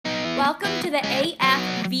Welcome to the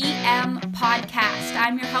AFVM podcast.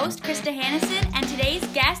 I'm your host, Krista Hannison, and today's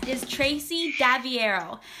guest is Tracey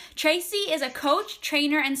D'Aviero. Tracey is a coach,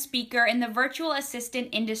 trainer, and speaker in the virtual assistant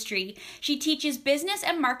industry. She teaches business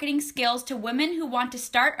and marketing skills to women who want to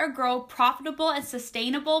start or grow profitable and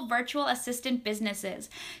sustainable virtual assistant businesses.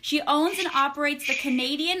 She owns and operates the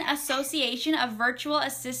Canadian Association of Virtual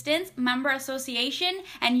Assistants Member Association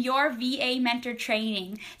and Your VA Mentor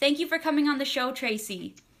Training. Thank you for coming on the show,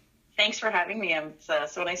 Tracey. Thanks for having me. It's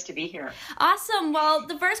so nice to be here. Awesome. Well,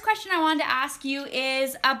 the first question I wanted to ask you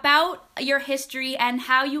is about your history and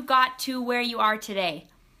how you got to where you are today.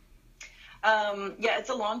 It's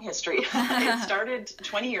a long history. It started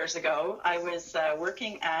 20 years ago. I was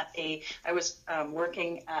working at a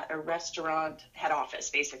restaurant head office,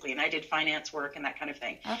 basically, and I did finance work and that kind of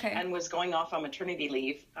thing. Okay. And was going off on maternity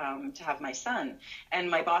leave to have my son. And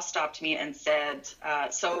my boss stopped me and said,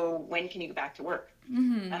 "So when can you go back to work?"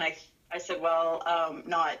 Mm-hmm. And I said, well,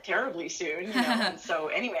 not terribly soon, you know. And so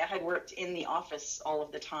anyway, I had worked in the office all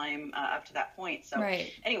of the time up to that point. So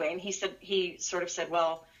Anyway, and he sort of said,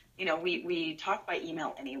 well, you know, we talk by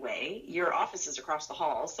email anyway. Your office is across the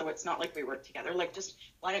hall, so it's not like we work together. Like, just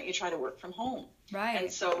why don't you try to work from home? Right.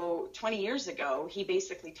 And so 20 years ago, he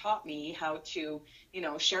basically taught me how to, you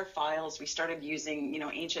know, share files. We started using, you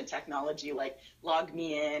know, ancient technology like Log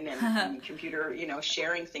Me In and computer, you know,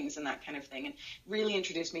 sharing things and that kind of thing, and really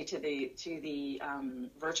introduced me to the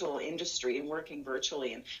virtual industry and working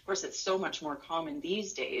virtually. And of course, it's so much more common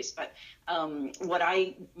these days. But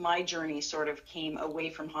my journey sort of came away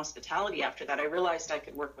from hospitality after that. I realized I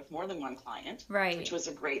could work with more than one client, which was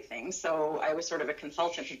a great thing. So I was sort of a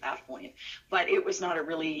consultant at that point, but it was not a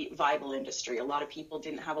really viable industry. A lot of people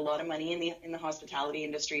didn't have a lot of money in the hospitality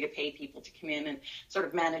industry to pay people to come in and sort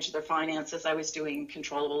of manage their finances. I was doing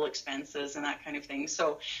controllable expenses and that kind of thing.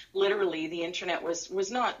 So literally the internet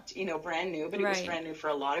was not, you know, brand new, but it was brand new for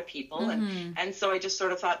a lot of people. Mm-hmm. And so I just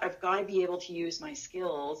sort of thought, I've got to be able to use my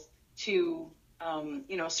skills to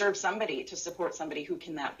serve somebody, to support somebody. Who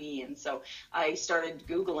can that be? And so I started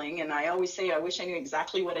Googling, and I always say I wish I knew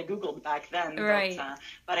exactly what I Googled back then. Right.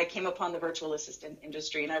 But I came upon the virtual assistant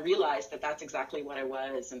industry, and I realized that that's exactly what I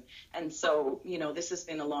was. And so, you know, this has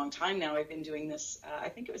been a long time now. I've been doing this, I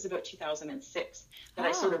think it was about 2006 that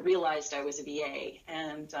I sort of realized I was a VA,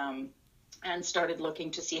 and started looking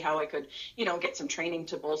to see how I could, you know, get some training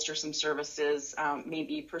to bolster some services,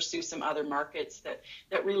 maybe pursue some other markets that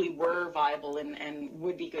really were viable and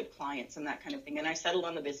would be good clients and that kind of thing. And I settled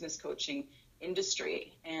on the business coaching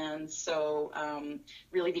industry, and so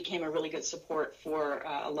really became a really good support for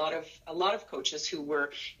a lot of coaches who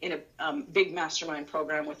were in a big mastermind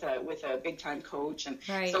program with a big time coach, and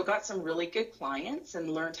so got some really good clients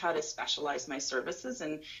and learned how to specialize my services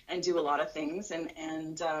and do a lot of things,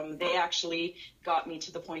 and they actually got me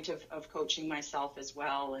to the point of coaching myself as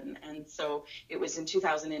well, and so it was in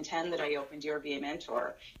 2010 that I opened Your VA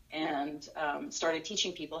Mentor and started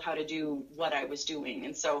teaching people how to do what I was doing.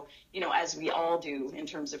 And so, you know, as we all do in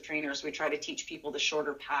terms of trainers, we try to teach people the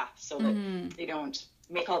shorter path so that they don't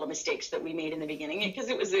make all the mistakes that we made in the beginning, because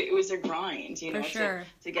it was a grind, you know, to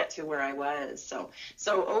get to where I was.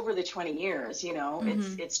 So over the 20 years, you know,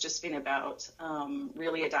 it's just been about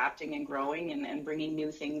really adapting and growing and bringing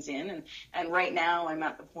new things in. And right now I'm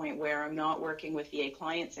at the point where I'm not working with VA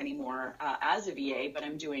clients anymore as a VA, but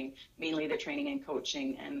I'm doing mainly the training and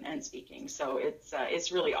coaching and speaking. So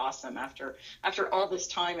it's really awesome after all this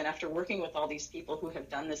time and after working with all these people who have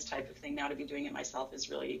done this type of thing. Now to be doing it myself is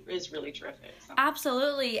really terrific. So. Absolutely.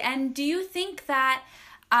 And do you think that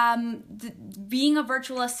being a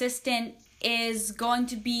virtual assistant is going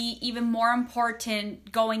to be even more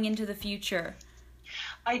important going into the future?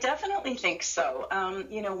 I definitely think so.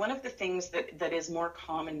 You know, one of the things that is more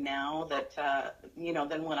common now that, you know,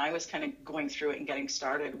 than when I was kind of going through it and getting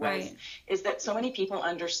started is that so many people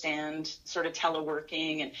understand sort of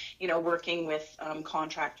teleworking and, you know, working with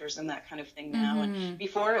contractors and that kind of thing now. Mm-hmm. And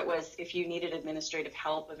before it was, if you needed administrative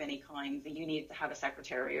help of any kind, that you needed to have a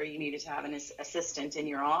secretary or you needed to have an assistant in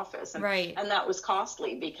your office. And, and that was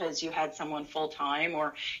costly because you had someone full time,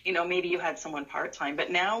 or, you know, maybe you had someone part time.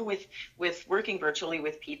 But now with working virtually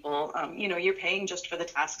with people, you know, you're paying just for the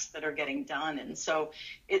tasks that are getting done. And so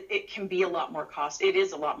it can be a lot more it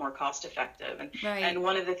is a lot more cost effective. And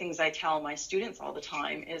one of the things I tell my students all the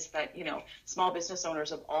time is that, you know, small business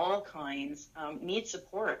owners of all kinds need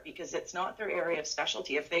support because it's not their area of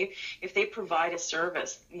specialty. If they provide a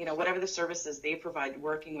service, you know, whatever the services they provide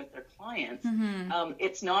working with their clients,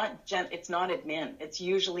 it's not admin. It's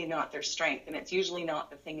usually not their strength, and it's usually not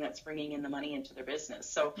the thing that's bringing in the money into their business.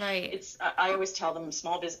 So I always tell them,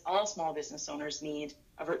 all small business owners need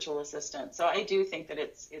a virtual assistant. So I do think that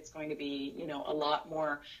it's going to be, a lot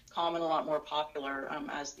more common, a lot more popular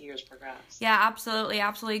as the years progress. Yeah, absolutely.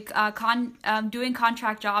 Doing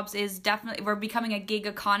contract jobs is definitely, we're becoming a gig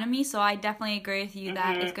economy. So I definitely agree with you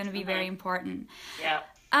that it's going to be very important. Yeah.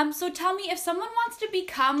 So tell me, if someone wants to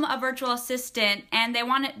become a virtual assistant and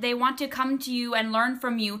they want to come to you and learn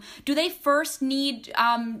from you, do they first need,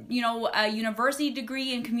 a university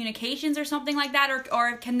degree in communications or something like that,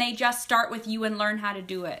 or can they just start with you and learn how to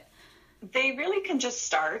do it? They really can just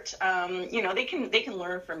start. They can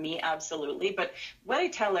learn from me, absolutely. But what I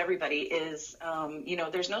tell everybody is,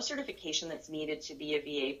 there's no certification that's needed to be a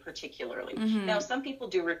VA particularly. Mm-hmm. Now, some people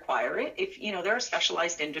do require it. If, there are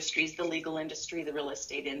specialized industries, the legal industry, the real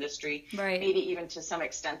estate industry, right. Maybe even to some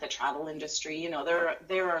extent the travel industry.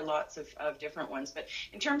 There are lots of different ones. But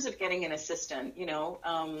in terms of getting an assistant,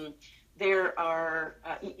 there are,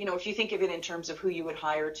 if you think of it in terms of who you would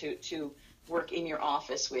hire to work in your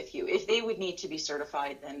office with you. If they would need to be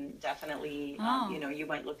certified, then definitely, you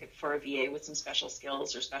might look for a VA with some special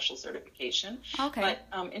skills or special certification. Okay.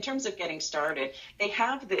 But in terms of getting started, they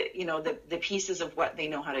have the pieces of what they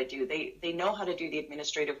know how to do. They know how to do the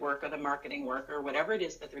administrative work or the marketing work or whatever it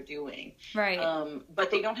is that they're doing. Right.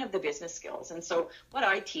 But they don't have the business skills. And so what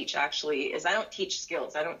I teach actually is I don't teach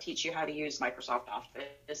skills. I don't teach you how to use Microsoft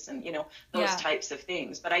Office and, those types of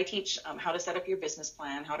things. But I teach how to set up your business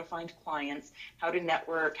plan, how to find clients, how to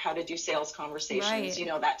network, how to do sales conversations,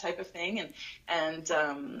 right. That type of thing. And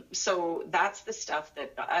so that's the stuff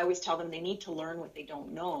that I always tell them they need to learn what they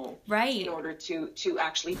don't know, right. in order to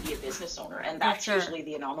actually be a business owner. And that's usually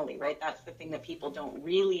the anomaly, right? That's the thing that people don't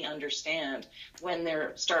really understand when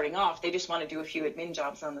they're starting off. They just want to do a few admin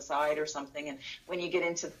jobs on the side or something. And when you get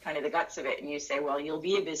into kind of the guts of it and you say, well, you'll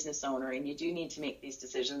be a business owner and you do need to make these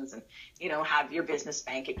decisions and, have your business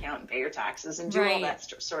bank account and pay your taxes and do right. all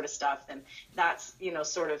that sort of stuff, then that's,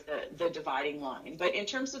 sort of the dividing line. But in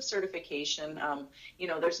terms of certification,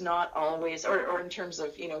 there's not always, or in terms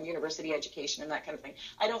of, university education and that kind of thing,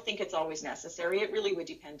 I don't think it's always necessary. It really would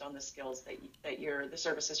depend on the skills the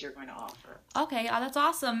services you're going to offer. Okay, that's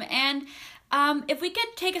awesome. And if we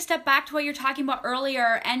could take a step back to what you're talking about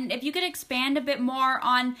earlier, and if you could expand a bit more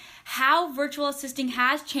on how virtual assisting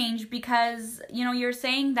has changed, because, you're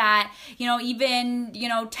saying that, even,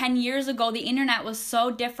 10 years ago, the internet was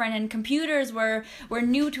so different and computers were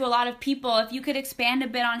new to a lot of people. If you could expand a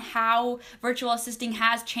bit on how virtual assisting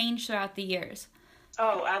has changed throughout the years.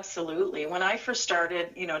 Oh, absolutely. When I first started,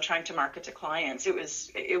 trying to market to clients,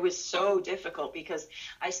 it was so difficult because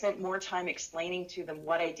I spent more time explaining to them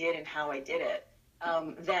what I did and how I did it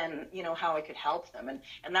than, how I could help them.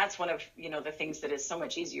 And that's one of, the things that is so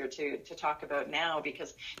much easier to talk about now,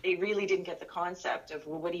 because they really didn't get the concept of,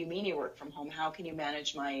 well, what do you mean you work from home? How can you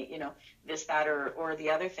manage my, this, that, or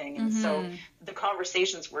the other thing? And mm-hmm. so the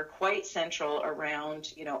conversations were quite central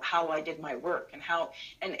around, how I did my work and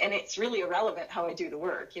and it's really irrelevant how I do the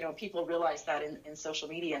work. People realize that in social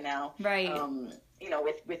media now. Right.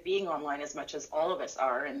 With being online as much as all of us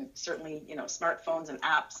are, and certainly, smartphones and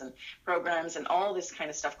apps and programs and all this kind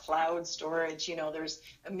of stuff, cloud storage, there's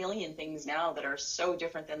a million things now that are so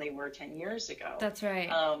different than they were 10 years ago. That's right.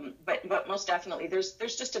 But most definitely there's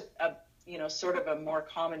just a sort of a more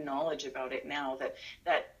common knowledge about it now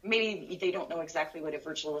that maybe they don't know exactly what a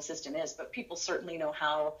virtual assistant is, but people certainly know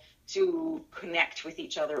how to connect with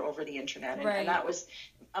each other over the internet. And, right. and that was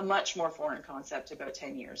a much more foreign concept about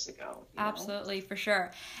 10 years ago. Absolutely, for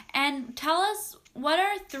sure. And tell us, what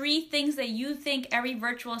are 3 things that you think every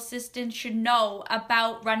virtual assistant should know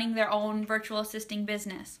about running their own virtual assisting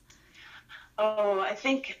business? Oh, I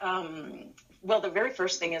think, well, the very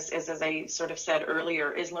first thing is, as I sort of said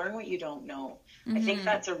earlier, is learn what you don't know. Mm-hmm. I think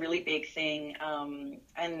that's a really big thing.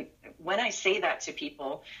 And when I say that to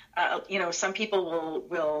people, some people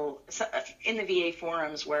will in the VA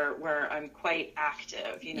forums where I'm quite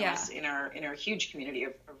active, yeah. in our huge community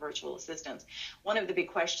of virtual assistants. One of the big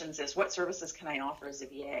questions is, what services can I offer as a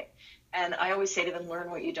VA? And I always say to them,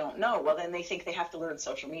 learn what you don't know. Well, then they think they have to learn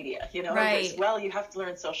social media, Right. Well, you have to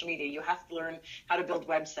learn social media. You have to learn how to build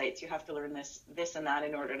websites. You have to learn this and that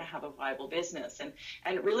in order to have a viable business.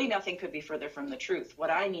 And really nothing could be further from the truth. What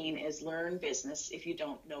I mean is learn business if you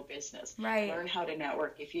don't know business. Right. Learn how to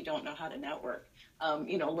network if you don't know how to network.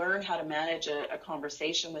 learn how to manage a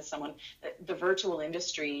conversation with someone. The virtual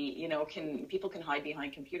industry, people can hide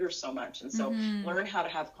behind computers so much. And so learn how to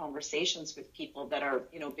have conversations with people that are,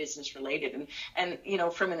 business related. And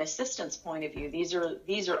from an assistance point of view, these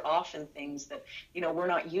are often things that, we're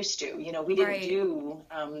not used to. We didn't do,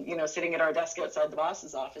 sitting at our desk outside the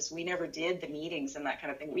boss's office. We never did the meetings and that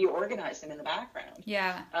kind of thing. We organized them in the background.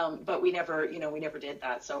 Yeah. But we never did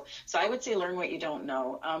that. So I would say learn what you don't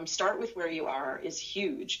know. Start with where you are is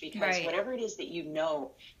huge, because whatever it is that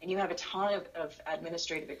and you have a ton of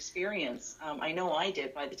administrative experience. I know I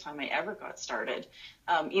did by the time I ever got started,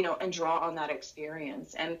 and draw on that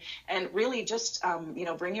experience and really just,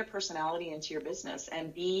 bring your personality into your business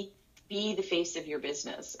and be the face of your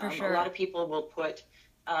business. Sure. A lot of people will put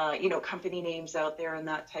company names out there and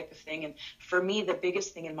that type of thing. And for me, the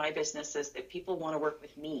biggest thing in my business is that people want to work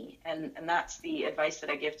with me. And that's the advice that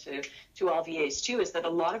I give to all VAs too, is that a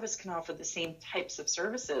lot of us can offer the same types of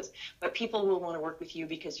services, but people will want to work with you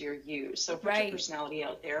because you're you. So put your personality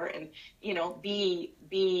out there and, be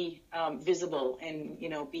visible and,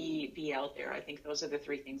 be out there. I think those are the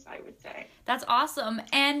three things I would say. That's awesome.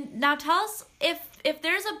 And now tell us, if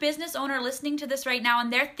there's a business owner listening to this right now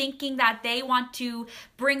and they're thinking that they want to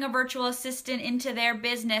bring a virtual assistant into their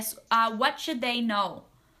business, what should they know?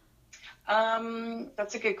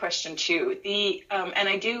 That's a good question too.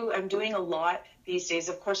 I'm doing a lot these days.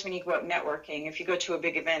 Of course, when you go out networking, if you go to a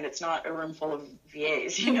big event, it's not a room full of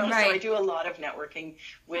VAs, So I do a lot of networking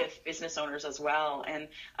with business owners as well. And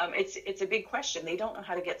it's a big question. They don't know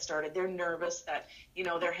how to get started. They're nervous that,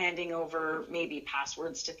 they're handing over maybe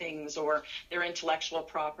passwords to things or their intellectual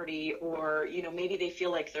property, or, maybe they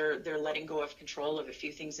feel like they're letting go of control of a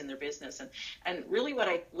few things in their business. And really what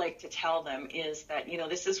I like to tell them is that,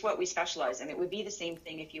 this is what we specialize in. It would be the same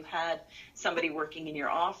thing if you had somebody working in your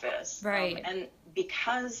office. Right. And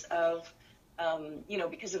because of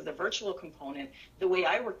the virtual component, the way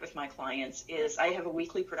I work with my clients is I have a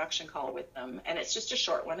weekly production call with them, and it's just a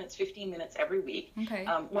short one. It's 15 minutes every week. Okay.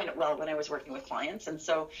 When I was working with clients, and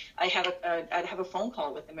so I'd have a phone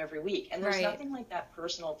call with them every week, and there's nothing like that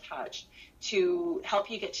personal touch to help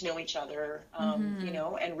you get to know each other,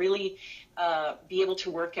 and really be able to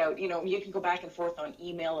work out. You can go back and forth on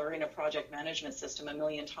email or in a project management system a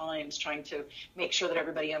million times trying to make sure that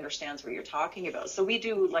everybody understands what you're talking about. So we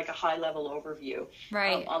do like a high level overview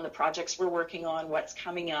on the projects we're working on, what's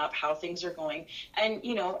coming up, how things are going, and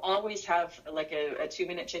always have like a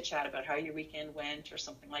 2-minute chit chat about how your weekend went or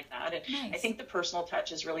something like that. And nice. I think the personal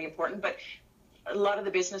touch is really important, but a lot of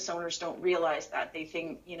the business owners don't realize that. They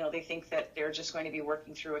think that they're just going to be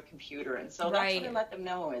working through a computer. And so that's what I let them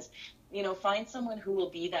know is, find someone who will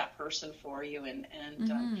be that person for you and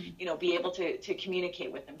be able to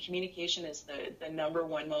communicate with them. Communication is the number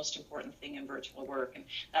one most important thing in virtual work. And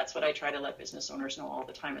that's what I try to let business owners know all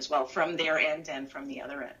the time as well, from their end and from the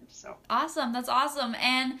other end. So awesome. That's awesome.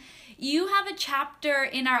 And you have a chapter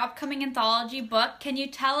in our upcoming anthology book. Can you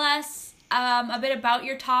tell us a bit about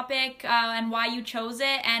your topic and why you chose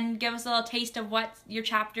it, and give us a little taste of what your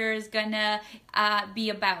chapter is gonna be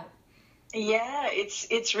about? Yeah,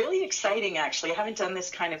 it's really exciting, actually. I haven't done this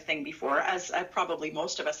kind of thing before, as probably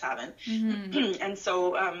most of us haven't. And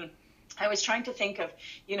so I was trying to think of,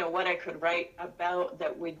 what I could write about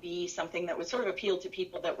that would be something that would sort of appeal to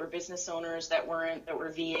people that were business owners, that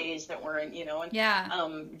were VAs, that weren't,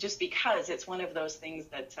 just because it's one of those things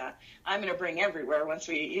that I'm going to bring everywhere once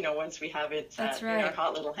we have it in our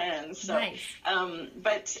hot little hands. So, nice.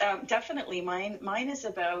 But definitely mine is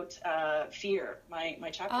about fear. My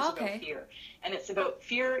chapter is about fear, and it's about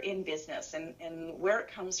fear in business and where it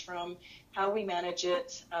comes from, how we manage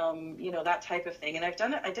it, that type of thing. And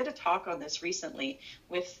I did a talk on this recently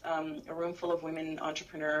with a room full of women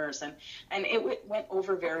entrepreneurs, and it went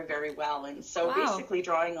over very, very well. And so basically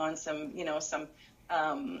drawing on some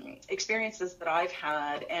experiences that I've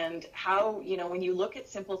had, and how, when you look at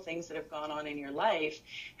simple things that have gone on in your life,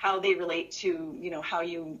 how they relate to, how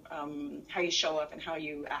you show up and how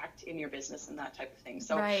you act in your business and that type of thing.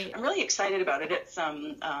 So I'm really excited about it.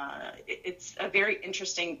 It's a very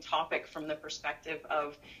interesting topic from the perspective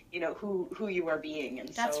of, who you are being. And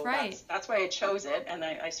that's why I chose it. And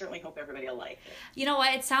I certainly hope everybody will like it. You know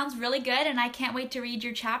what? It sounds really good. And I can't wait to read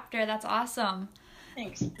your chapter. That's awesome.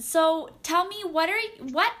 Thanks. So tell me, what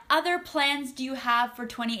other plans do you have for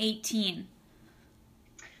 2018?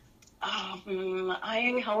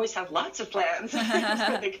 I always have lots of plans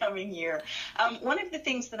for the coming year. One of the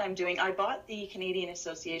things that I'm doing, I bought the Canadian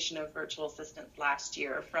Association of Virtual Assistants last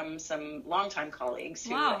year from some longtime colleagues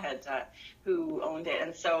who owned it,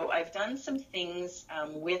 and so I've done some things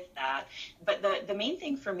with that. But the main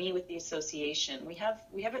thing for me with the association, we have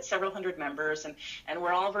it several hundred members, and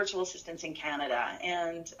we're all virtual assistants in Canada,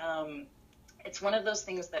 and it's one of those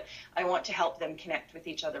things that I want to help them connect with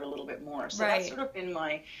each other a little bit more. So that's sort of been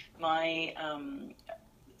my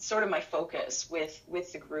sort of my focus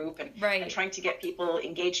with the group, and trying to get people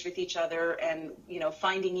engaged with each other, and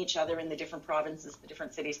finding each other in the different provinces, the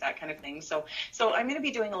different cities, that kind of thing. So I'm going to be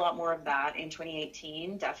doing a lot more of that in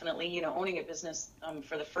 2018. Definitely, owning a business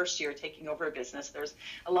for the first year, taking over a business, there's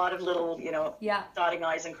a lot of little dotting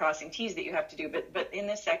I's and crossing T's that you have to do. But in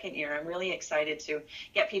the second year, I'm really excited to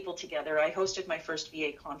get people together. I hosted my first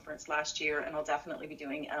VA conference last year, and I'll definitely be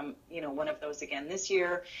doing one of those again this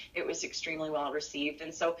year. It was extremely well received,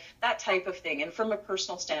 and so that type of thing. And from a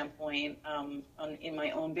personal standpoint, in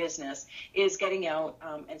my own business, is getting out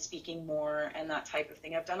and speaking more and that type of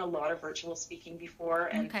thing. I've done a lot of virtual speaking before,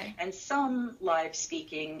 and some live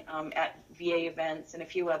speaking at VA events and a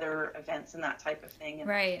few other events and that type of thing.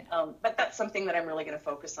 And, but that's something that I'm really going to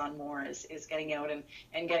focus on more, is getting out and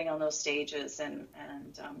getting on those stages, and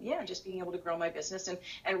just being able to grow my business and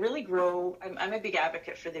really grow. I'm a big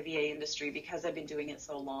advocate for the VA industry because I've been doing it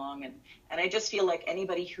so long, and I just feel like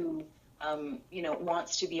anybody who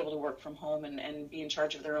wants to be able to work from home and be in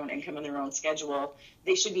charge of their own income and their own schedule,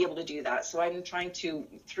 they should be able to do that. So I'm trying to,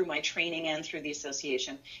 through my training and through the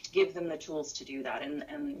association, give them the tools to do that, and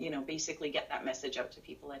basically get that message out to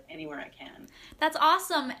people anywhere I can. That's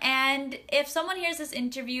awesome. And if someone hears this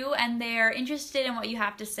interview and they're interested in what you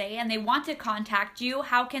have to say and they want to contact you,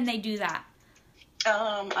 how can they do that?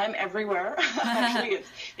 I'm everywhere. Actually,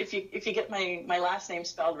 if you get my last name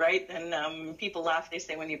spelled right, then people laugh. They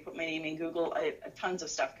say when you put my name in Google, tons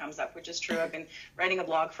of stuff comes up, which is true. I've been writing a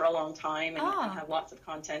blog for a long time and have lots of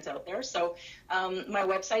content out there. So my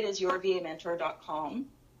website is yourvamentor.com.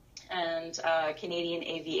 and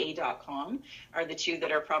CanadianAVA.com are the two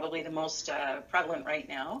that are probably the most prevalent right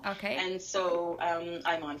now. Okay. And so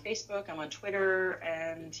I'm on Facebook, I'm on Twitter,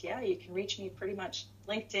 and you can reach me pretty much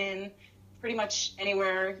LinkedIn, pretty much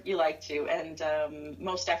anywhere you like to, and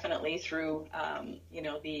most definitely through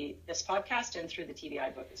this podcast and through the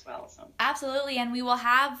TBI book as well. So absolutely, and we will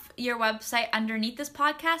have your website underneath this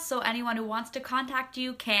podcast, so anyone who wants to contact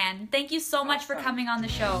you can. Thank you so much for coming on the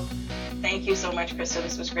show. Thank you so much, Krista.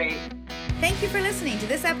 This was great. Thank you for listening to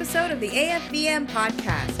this episode of the AFVM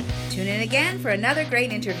podcast. Tune in again for another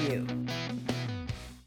great interview.